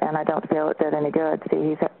associate, and I don't feel it did any good.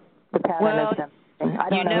 See, the pattern is them.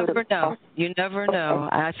 You never know. You never know.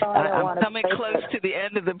 I'm coming close to the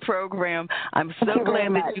end of the program. I'm so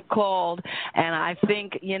glad that you called, and I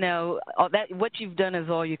think, that what you've done is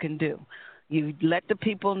all you can do. You let the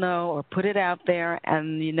people know or put it out there,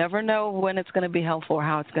 and you never know when it's going to be helpful or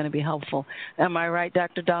how it's going to be helpful. Am I right,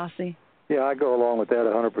 Dr. Dossey? Yeah, I go along with that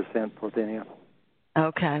 100%, Parthenia.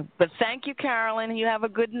 Okay. But thank you, Carolyn. You have a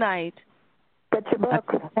good night. Get your book.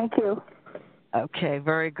 Thank you. Okay,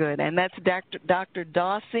 very good. And that's Dr.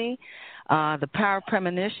 Dossey, The Power of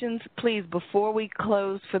Premonitions. Please, before we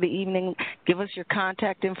close for the evening, give us your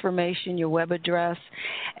contact information, your web address,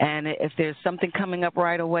 and if there's something coming up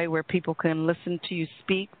right away where people can listen to you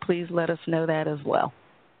speak, please let us know that as well.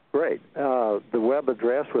 Great. The web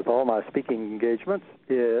address with all my speaking engagements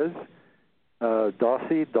is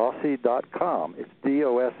Dossey.com. It's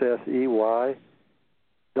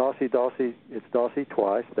Dossey. Dossey, it's Dossey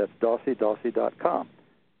twice. That's Dossey.com.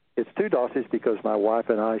 It's two Dosseys because my wife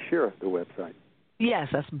and I share the website. Yes,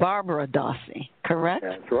 that's Barbara Dossey, correct?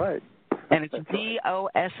 That's right. And it's Dossey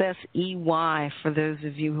for those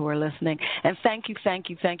of you who are listening. And thank you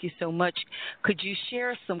so much. Could you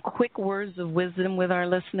share some quick words of wisdom with our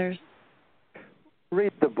listeners?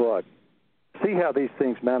 Read the book. See how these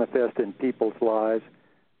things manifest in people's lives.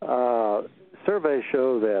 Surveys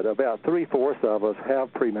show that about 3/4 of us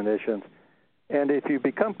have premonitions, and if you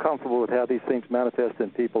become comfortable with how these things manifest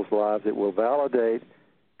in people's lives, it will validate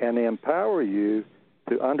and empower you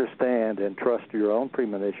to understand and trust your own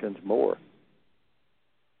premonitions more.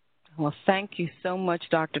 Well, thank you so much,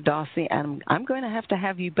 Dr. Dossey, and I'm going to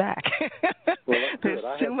have you back. Well, there's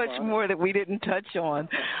too much more that we didn't touch on.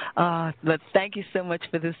 But thank you so much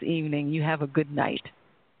for this evening. You have a good night.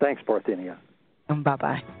 Thanks, Parthenia.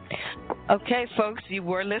 Bye-bye. Okay, folks,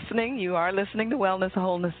 you are listening to Wellness,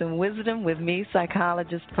 Wholeness, and Wisdom with me,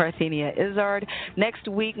 Psychologist Parthenia Izzard. Next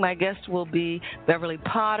week, my guest will be Beverly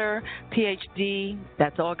Potter, Ph.D.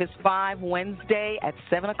 That's August 5, Wednesday at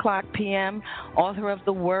 7 o'clock p.m., author of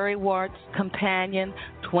The Worry Wart's Companion,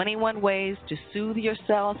 21 Ways to Soothe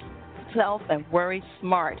Yourself and Worry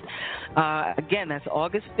Smart. Again, that's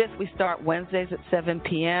August 5th. We start Wednesdays at 7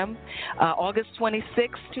 p.m. August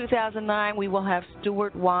 26th, 2009, we will have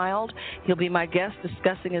Stuart Wilde. He'll be my guest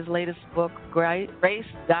discussing his latest book, Grace,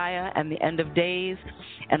 Gaia, and the End of Days,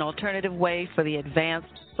 an alternative way for the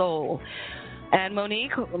advanced soul. And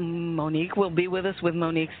Monique will be with us with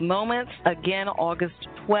Monique's Moments, again, August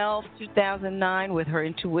 12, 2009, with her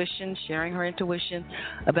intuition, sharing her intuition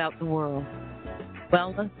about the world.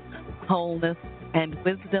 Wellness, wholeness, and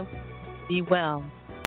wisdom. Be well.